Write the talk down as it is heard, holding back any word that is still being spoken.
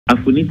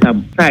Afronita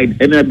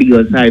side and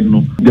Abigail side,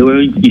 no, there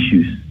weren't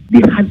issues.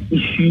 They had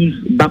issues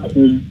back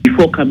home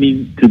before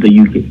coming to the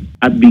UK.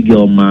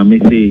 Abigail, mama,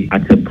 say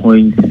at a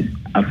point,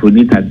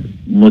 Afronita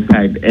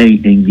side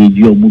engage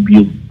your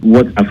mobile.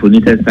 What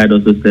Afronita's side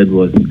also said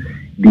was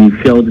they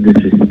felt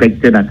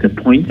disrespected at a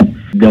point.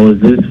 There was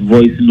this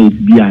voice note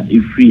via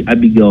free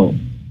Abigail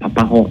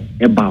Papa ho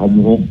eba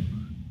ho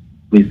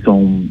with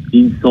some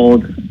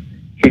insults,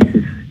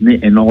 hisses,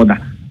 and all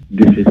that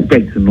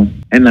disrespect, you know.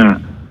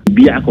 And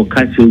be a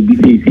catch you be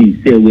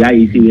say we are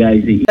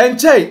say. And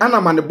Chay,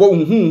 Anamane bo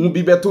who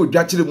be better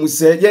judge mu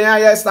say,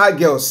 yeah, star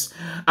girls.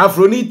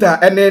 Afronita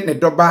ene ne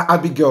doba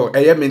Abigail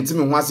eye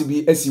mentimi ho ase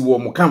bi asi wo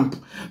mu camp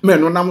me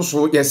no nam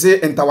so yese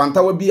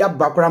entawantawa bi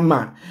abakra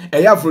ma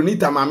eye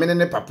Afronita maame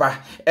ne papa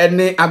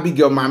ene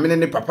Abigail maame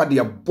ne papa de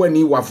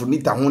aboni wa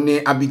Afronita ho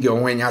ne Abigail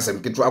ho anya asem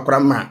ketu akra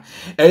ma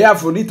eye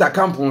Afronita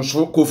camp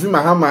so Kofi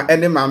Mahama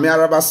ene maame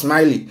Araba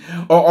Smiley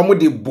omo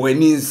de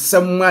boani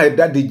nsem a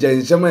eda de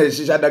gensem a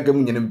shisha daga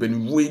mu nyene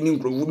mpani wo ni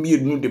nkrovu mi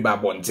enu de ba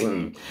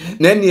bonten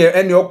na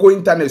ene okọ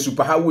internet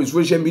super highway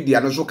social media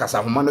no so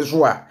kasa homa no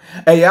so a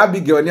eye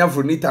Abigail ni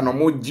Afronita no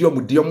mo di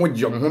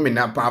omo ho me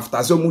na pa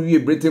after so mo wie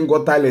Britain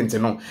Got Talent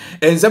no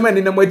enzema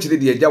ni na mo akire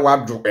de agya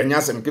wadwo enya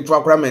asem keto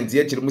akrament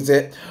ye akire mu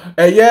se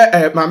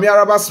eye maame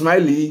Araba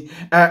Smiley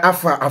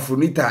afa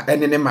Afronita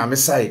ene ne maame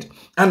side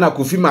ana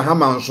Kofi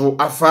Mahama nso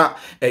afa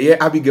eye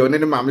Abigail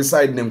ne maame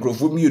side ne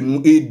nkrofo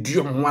mienu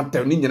ediom ho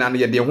atam ni nyina no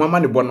ye de ho ama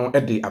ne bo no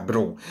e de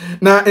abrew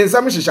na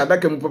ensam hihya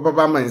daka mu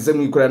papa ma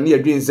ensam ikura ne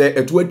adwen se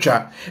etu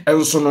atwa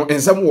enso no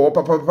ensam wo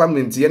papa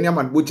menti ye ne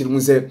amadbo kire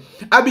mu se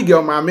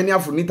Abigail maame ne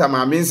Afronita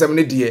maame ensam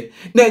ne de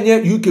na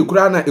enye UK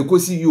kura na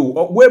ekosi you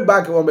way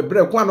back on me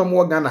bre kwa no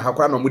mo Ghana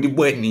hakura no mo di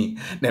boani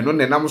na no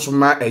ne nam so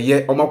ma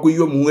eye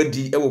omakoyo mu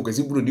adi e wo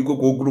kwesi buru di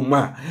kokko guru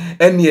ma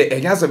ene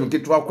enya asem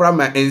keto akura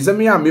ma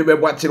ensam ya me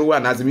bebo akire wa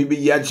na asem be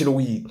yi akire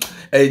wi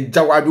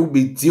jawadu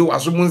be tie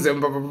waso mu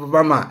nsem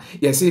papa ma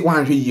yesi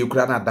wanhwe yi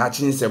kura na da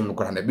chi nsem no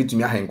kura na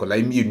bitumi ahenkola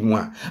mienu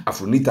a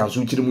Afronita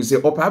so kire mu se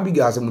opa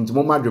Abigail asem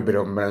ntimo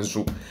madwebere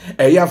mranso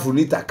eye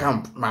Afronita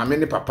camp maame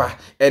ne papa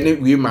ene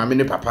wi maame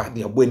ne papa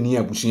de aboni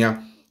abusia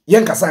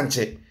yen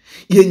kasanche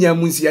yenya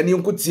munsia ne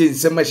nkotie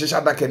nsem a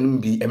hihya daka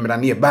nimbi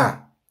emrane e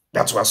ba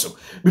that's waso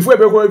before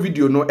we go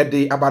video no e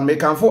dey about me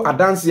kanfo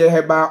adanse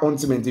heba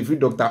ontiment free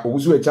Dr.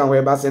 Owusu Echan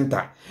heba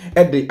center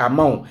e dey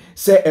amount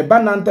se eba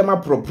nantema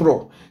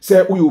propro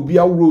se uyo obi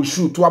awro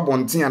shoe to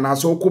abonten ana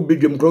so ko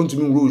bedwem ground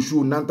mi wro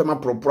shoe nantema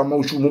propro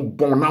ma shoe mu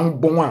bon na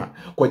bon a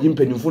kwaji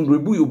mpanimfo ndo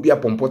ebu obi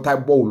apompo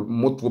type ball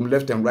motom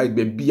left and right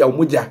be bia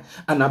omoja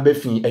ana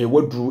befin e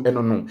wadru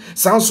eno no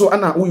sanso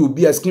ana uyo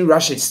obi skin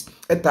rashes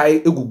etai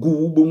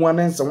egugu bomu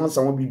anansa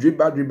wansa bi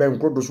dwe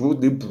nkrodo so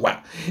de bua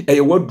e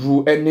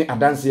wadru ene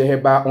adanse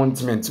heba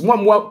ontiment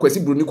mo kwesi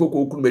broni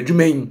koko okunu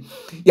adwuman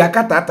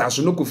yakata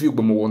ataso no Kofi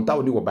gbomo wonta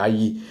oni wo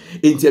bayi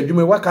enti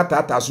adwuman wakata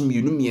ataso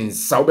mienu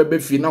miensa obebe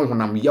fi na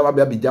honam ya wa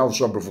bia wo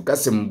so abrofo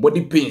kasem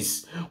body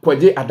pains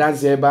kwaje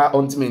adanse heba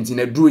ontiment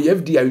na dru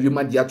FD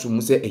awima dia to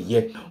mu se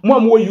eye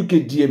mo UK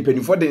die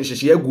mpanifo de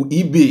nhehye agu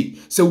eBay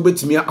se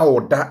wobetumi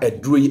awoda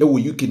adru e wo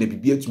UK na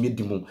bibia tumi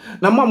dimu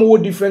na mo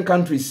different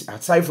countries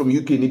aside from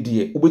UK ni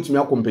die wobetumi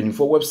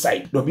akompanifo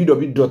website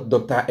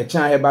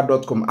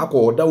www.drechanheba.com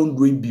akoda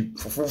ondru bi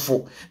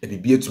fofofo e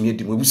bibia tumi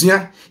edimu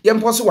busia ye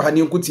mposo wa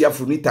hane nkoti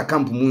Afronita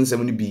camp mu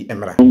nsem ni bi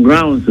emra on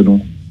grounds, you know.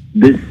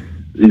 This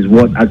is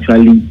what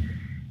actually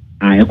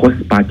I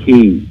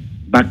parquet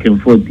back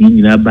and forth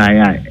in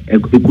Abaya,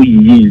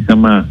 in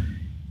summer,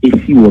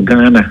 AC or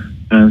Ghana,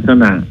 and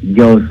Sana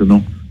girls, you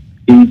know,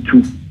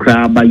 into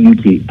Kraba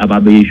UK,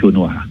 Ababe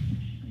Shonoa.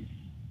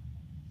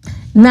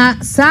 Na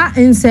sa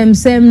in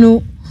sem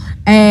no,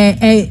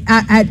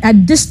 a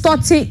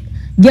distorted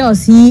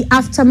girls, he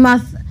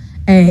aftermath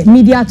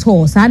media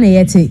tours, and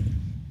yet,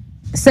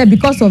 say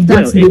because of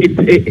that. Well,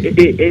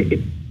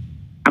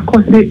 I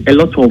caused a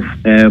lot of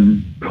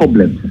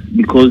problems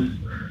because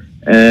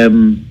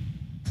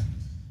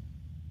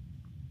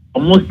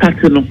almost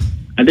started,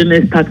 I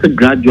didn't start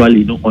gradually,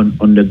 you know,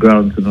 on the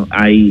ground. You know,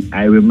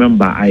 I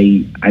remember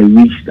I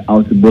reached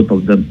out to both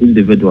of them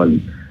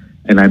individually,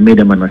 and I made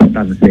them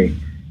understand. Say,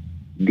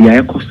 the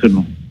air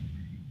customer,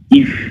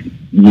 if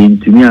you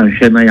to me and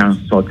Shana and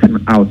sorting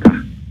out,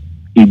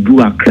 it do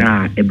a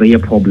cry, a be a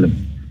problem,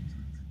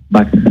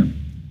 but.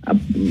 They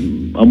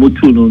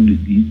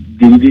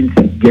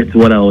didn't get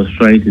what I was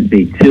trying to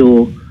say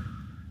till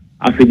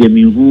after them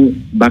who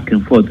back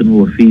and forth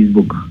on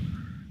Facebook.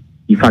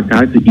 In fact, I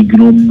had to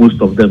ignore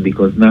most of them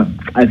because now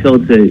I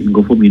felt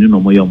go for me no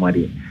more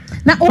money.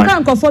 Now, who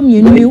can't conform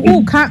you?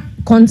 Who can't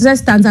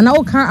contestants and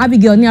who can't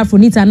Abigail ni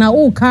Afronita and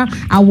who can't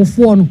our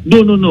phone?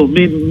 No.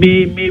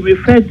 May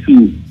refer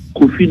to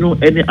Kofi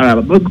any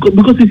Arab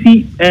because you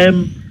see, I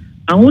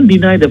won't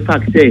deny the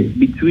fact that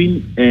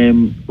between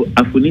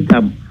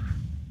Afronita.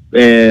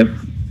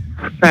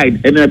 Side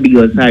and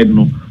Abigail side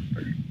no,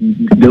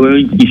 there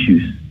weren't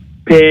issues.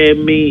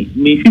 Me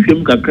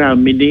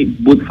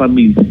both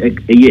families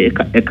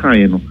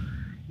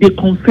they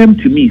confirmed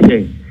to me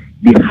say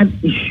they had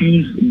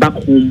issues back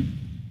home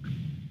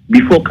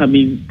before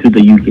coming to the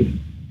UK.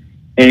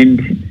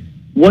 And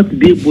what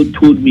they both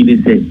told me,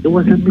 they said, there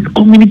was a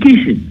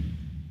miscommunication.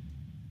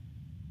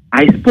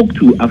 I spoke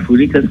to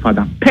Afronita's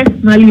father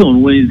personally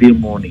on Wednesday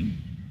morning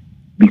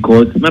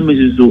because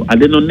I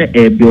didn't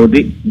know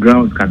building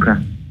grounds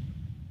kakra.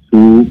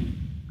 So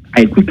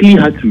I quickly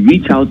had to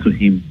reach out to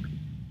him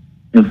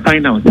and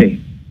find out, say,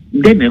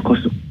 then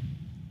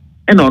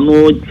and I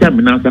know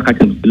chairman now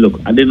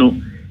look, I don't know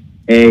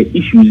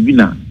issues been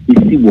a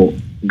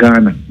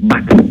Ghana,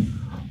 but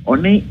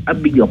only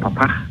Abigail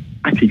Papa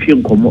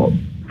actually come up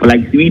for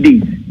like 3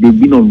 days. They've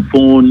been on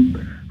phone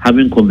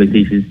having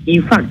conversations.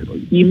 In fact,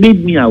 he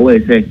made me aware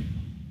say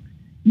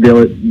there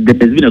has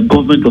been a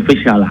government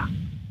official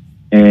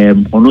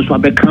on also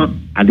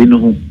I don't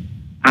know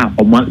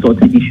on one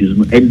sort of issues,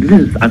 and this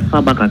is as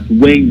far back as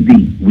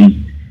Wednesday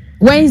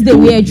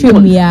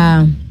we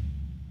are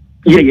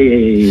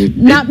yeah.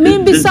 Now,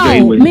 maybe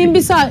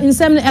in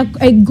some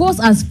it goes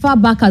as far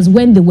back as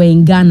when they were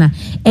in Ghana.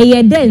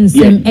 Then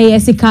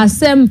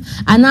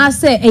and I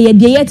say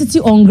the entity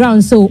on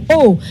ground. So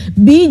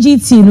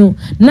BGT no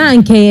na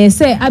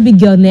say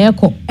Abigail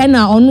neko and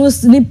our own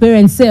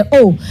parents say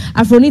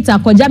Afronita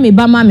koja me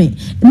ba mame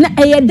na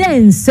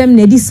then sem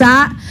ne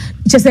disa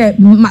just say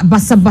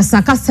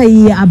basa kasa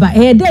yi aba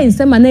then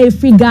sem na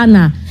free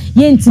Ghana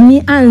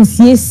yentimi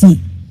ansiesi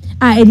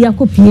edi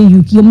akopie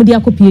UK yomudi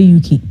akopie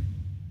UK.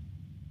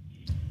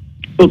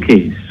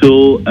 Okay,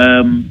 so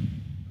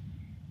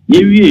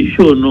you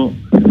show no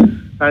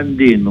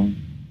Sunday no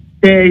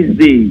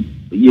Thursday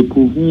you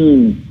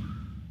could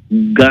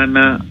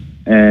Ghana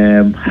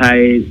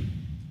High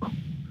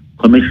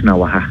Commissioner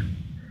waha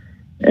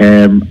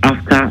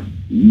after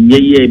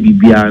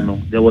Bibiano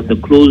there was a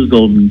closed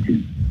door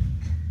meeting.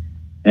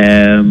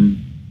 That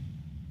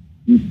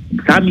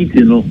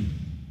meeting no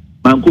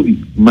man could be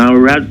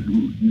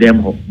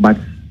them but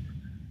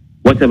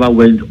whatever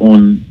went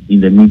on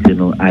in the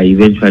meeting, I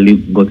eventually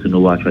got to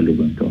know what actually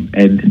went on.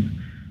 And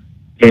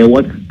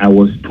what I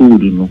was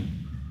told,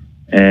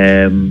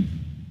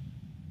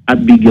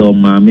 Abigail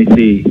Mame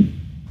say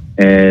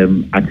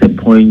at a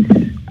point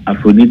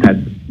Afronita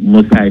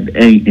Moside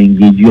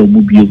engage your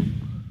mobile.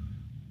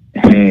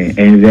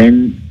 And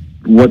then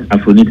what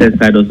Afronita's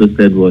side also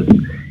said was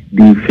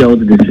they felt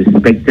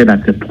disrespected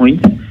at a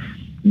point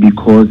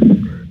because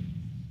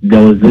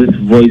there was this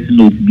voice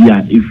note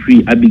via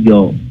free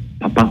Abigail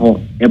Papa ho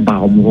eba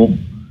ho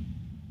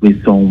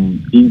with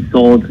some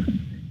insults,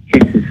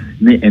 hisses,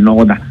 and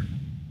all that.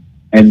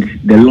 And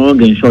the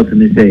long and short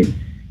and they say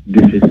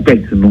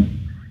disrespect, and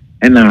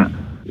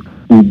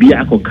ubi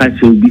ako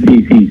catch ubi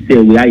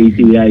say we are it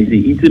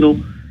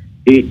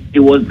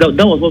was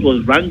that was what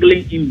was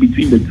wrangling in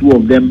between the two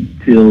of them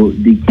till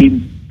they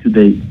came to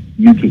the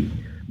UK.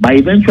 But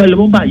eventually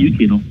remember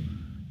UK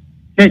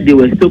they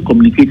were still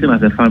communicating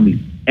as a family,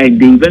 and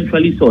they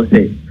eventually saw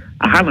say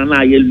I had an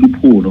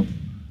loophole.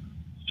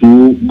 So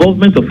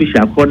government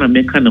official corner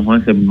make kind of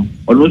one no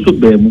or also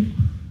bemu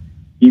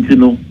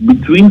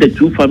between the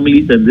two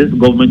families and this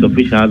government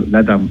official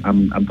that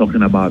I'm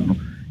talking about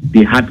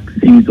they had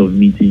series of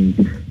meetings.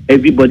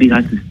 Everybody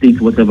had to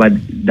state whatever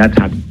that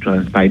had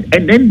transpired,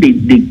 and then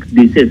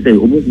they said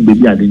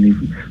baby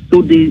identity.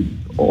 So they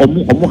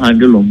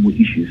handle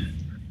issues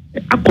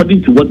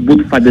according to what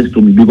both fathers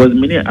told me, because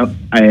many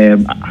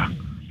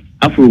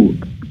Afro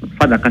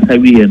father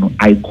Kasari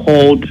I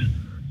called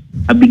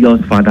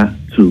Abigail's father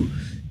too.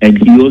 And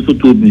he also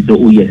told me,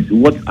 so, yes,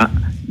 what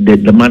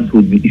the man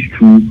told me is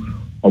true.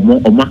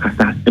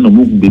 Omakasa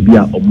and baby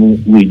are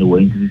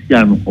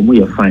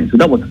fine. So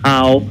that was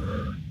how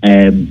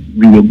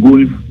we were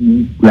going,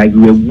 like we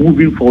were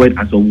moving forward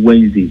as of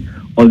Wednesday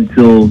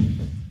until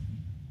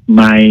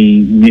my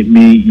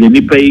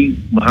Yenipe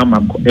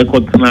Muhammad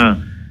Ekotna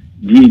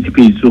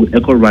GHP so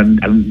Eko ran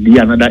and did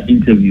another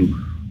interview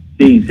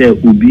saying say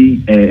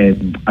Ubi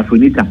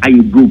Afronita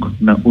I broke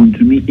na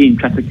onto me in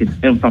traffic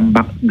and from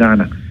back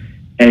Ghana.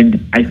 And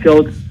I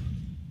felt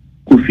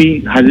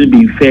Kofi hasn't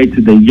been fair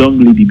to the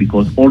young lady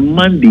because on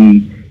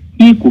Monday,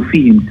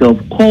 Kofi himself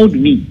called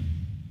me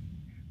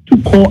to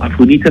call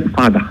Afronita's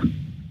father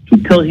to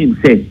tell him,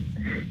 say,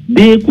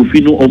 they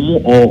Kofi no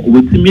or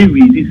with me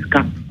read this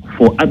cap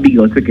for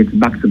Abigail ticket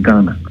back to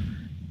Ghana.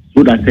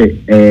 So that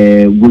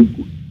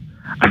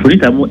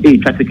Afronita mo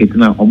ticket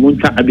now or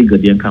Montra Abigail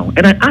the account.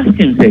 And I asked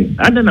him, say,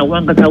 I don't know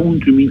one that I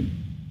want to me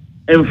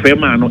and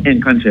Frema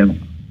and country.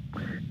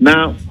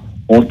 Now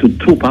or to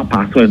Tupa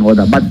Pastor and all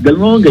that. But the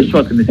long and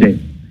short in the sense,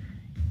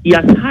 he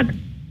has had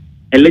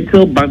a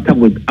little banter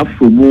with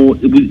Afromo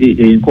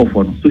in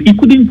Kofono, so he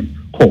couldn't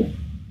call.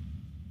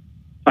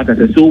 But I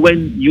said, so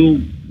when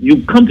you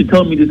come to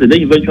tell me this, and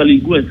then eventually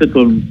go and sit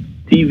on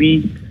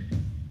TV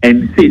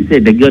and say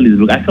the girl is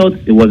broke, I felt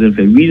it wasn't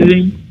fair.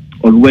 Reason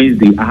on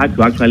Wednesday, I had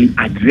to actually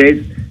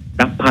address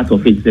that part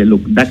of it. Say,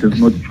 look, that is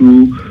not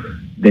true.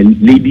 The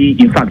lady,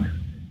 in fact,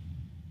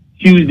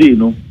 Tuesday, I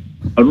know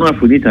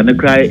Afronita and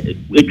cry.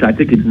 I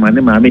take it. My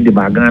name I made the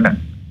bagana,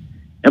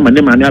 and my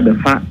name I never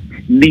fat.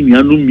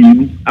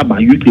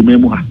 About UK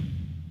memoir.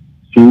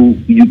 So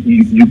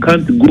you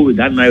can't go with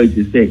that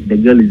narrative. Say the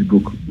girl is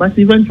broke, but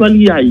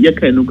eventually I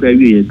can no cry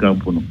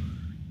company.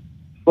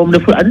 I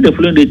think the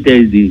following day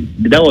Thursday,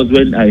 that was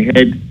when I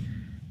heard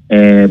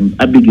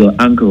Abigail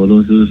uncle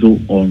also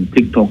on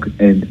TikTok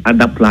and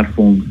other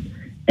platforms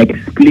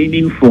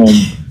explaining from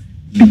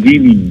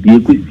beginning the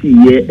equity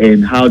here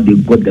and how they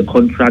got the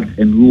contract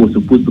and who was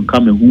supposed to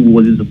come and who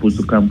wasn't supposed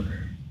to come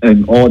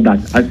and all that.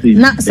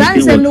 Now,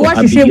 science and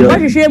what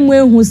you shame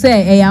when who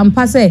say a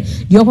yampa say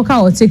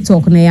Yokoka or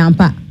TikTok na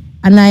yampa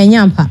and I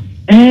yampa.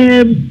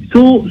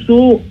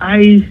 So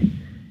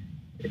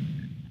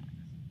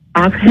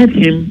I've heard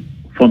him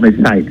from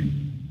a side.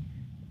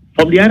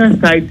 From the other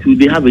side too,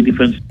 they have a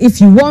different. If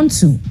you want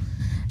to,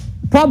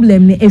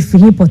 problem ni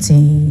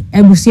efilipotin.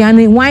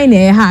 Ebusiane why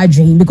na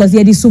hardring because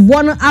ye di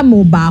subono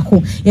amo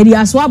baako, ye di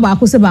aswa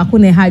baako se baako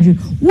na hardring.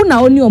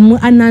 Una oni omu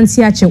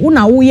anansi ache.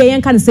 Una uye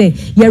yen kan say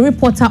ye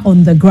reporter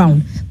on the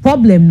ground.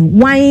 Problem no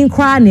why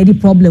cry na di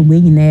problem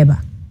we nyina eba.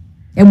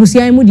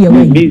 Ebusiane mu di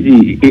we.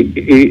 Busy.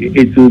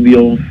 It will be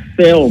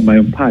unfair on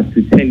my part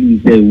to tell you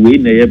say we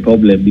na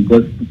problem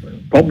because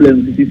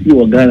problems is see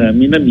Ghana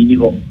me na mini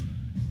ho.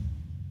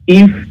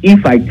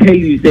 If I tell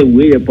you say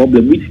we a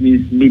problem, which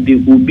means me the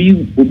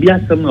ubi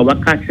some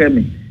of catch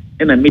me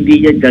and I made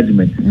a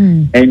judgment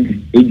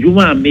and a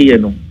juma me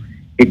no,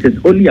 it is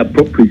only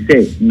appropriate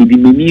say me the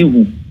mini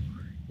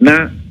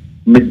now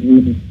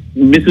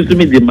Mrs.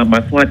 Me the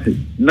mama swati.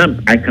 Now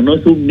I can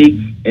also make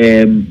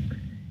a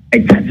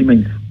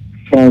judgment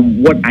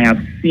from what I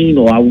have seen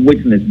or I've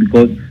witnessed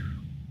because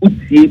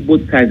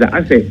both sides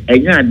I say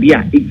any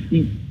idea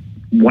it's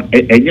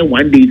any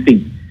one day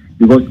thing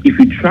because if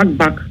you track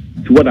back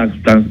to what has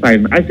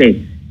transpired, I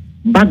say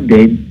back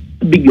then,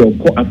 big your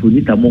call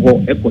Afronita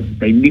moho echo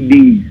spending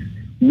days,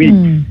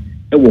 weeks,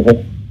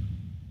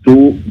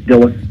 so there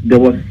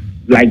was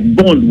like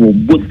bond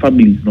with both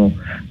families, no.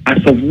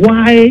 As of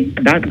why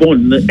that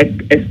bond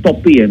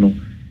stop here, no,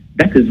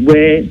 that is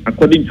where,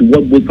 according to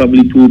what both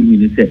family told me,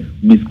 they said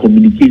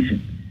miscommunication.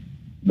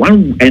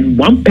 One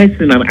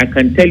person I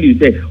can tell you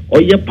say, oh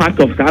yeah, part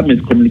of that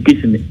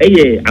miscommunication,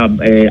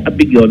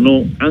 Abigail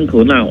no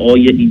uncle now, or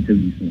your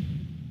interviews.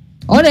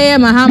 Oh, they are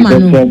Mahama.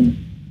 Mama,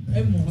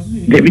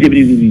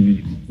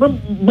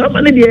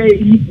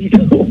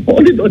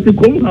 only got to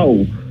come now.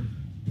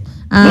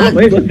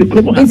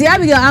 Is the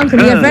Abigail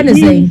uncle your friend is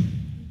saying?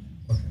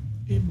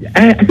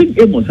 I think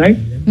Amos, right?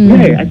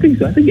 Yeah, I think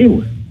so. I think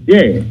Amos.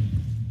 Yeah.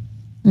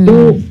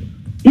 So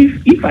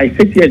if I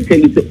sit here and tell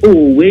you, say,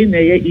 oh, when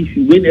a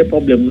issue, when a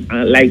problem,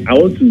 like I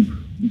want to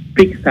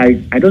pick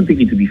sides, I don't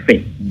think it would be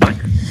fair. But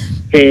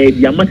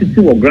the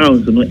amateur of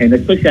grounds, you know, and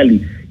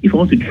especially if I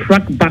want to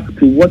track back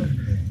to what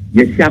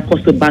you see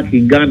across back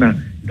in Ghana,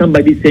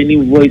 somebody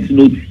sending voice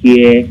notes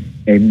here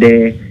and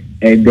there,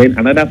 and then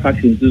another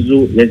faction,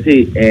 so let's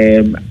say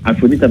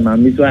Afronita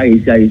Mamiso, I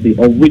say,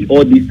 of which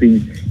all these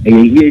things,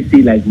 and you hear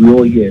say like we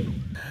all hear.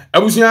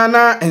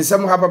 Abusiana and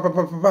some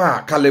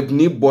papa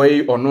Calebni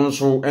boy or non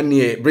so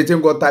any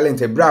Britain Got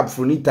Talent a brab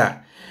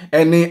Afronita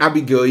any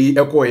Abigail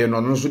echo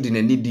no so di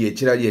need the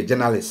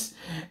journalist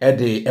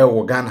de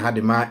Ghana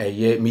had ma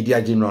a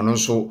media general no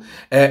so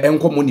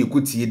enkomoni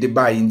kuti de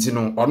buy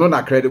intino or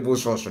no credible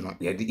source no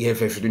ye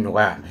EFF no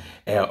wa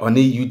on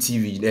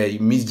UTV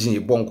Miss G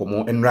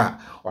bonkomo enra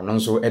or non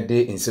so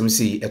de nsem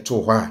sei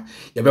eto ho a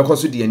ye be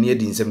koso de ani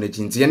adi nsem na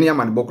chinti ye ne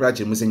amane bokra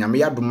che musa nyame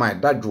yadoma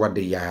dadwa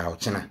de ya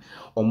ochena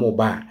omo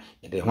ba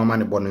de homa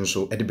ne bono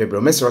nso e de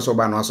bebre mesero so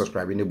ba no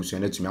subscribe ne busu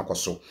na tumi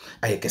akoso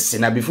ayekese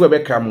na before be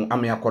kra mu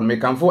ame akon me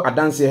kanfo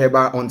adanse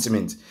heba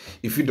ontiment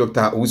ifi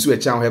Dr. Owusu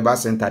Echan heba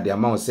center de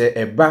ama se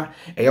eba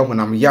eye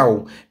honam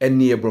yawo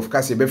ene e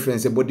brofcast be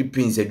friends body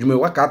pains adwuma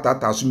waka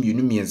tata so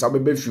mienu miensa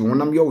be fi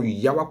honam yawo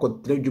yawa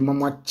kotra adwuma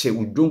ma che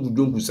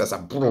udongu sasa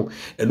bro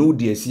eno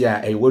de asi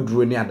a e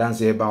waduro ne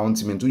adanse heba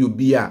ontiment yo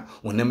bi a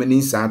honam ni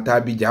nsa ta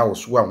bi ja wo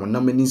so a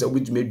honam ni nsa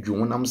obetumi adwu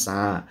honam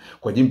sa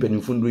kwaji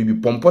mpanimfo ndo bi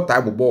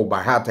pompota bobo ba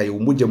hata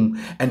umujam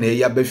ene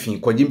ya bafin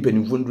kwaji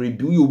mpanimfo ndo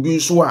bi obi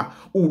nso a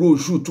uro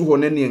shoot ho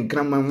ne ne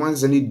nkrama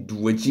wanza ne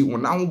duachi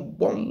wona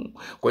bom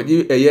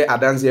kwaji eye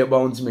adanse heba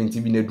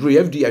ontiment bi na duro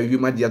FD awi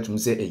ma dia tum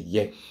se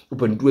eye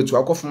upandu etu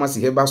akofoma se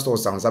heba store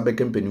sounds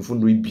abeka mpanimfo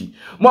ndo bi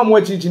mo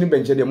amwa chichi ni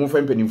benche de mo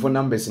fa mpanimfo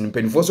numbers ni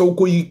mpanimfo so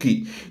uko UK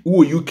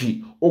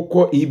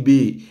oko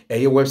eBay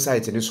eye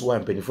website ne so wa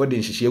mpanimfo de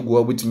nhihye egu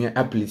obutumi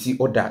apply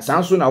order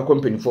sanso na akọ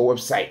mpanimfo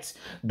website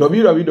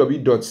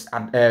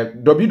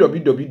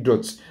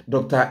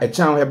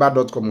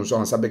www.drechanheba.com so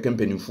ansa beka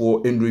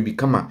mpanimfo endro bi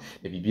kama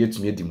na bibie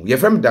tumi edi mu ye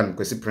fam dan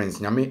kwesi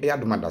prince nyame e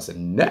adoma da se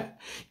ne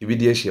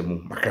ibidi ehye mu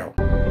makraw.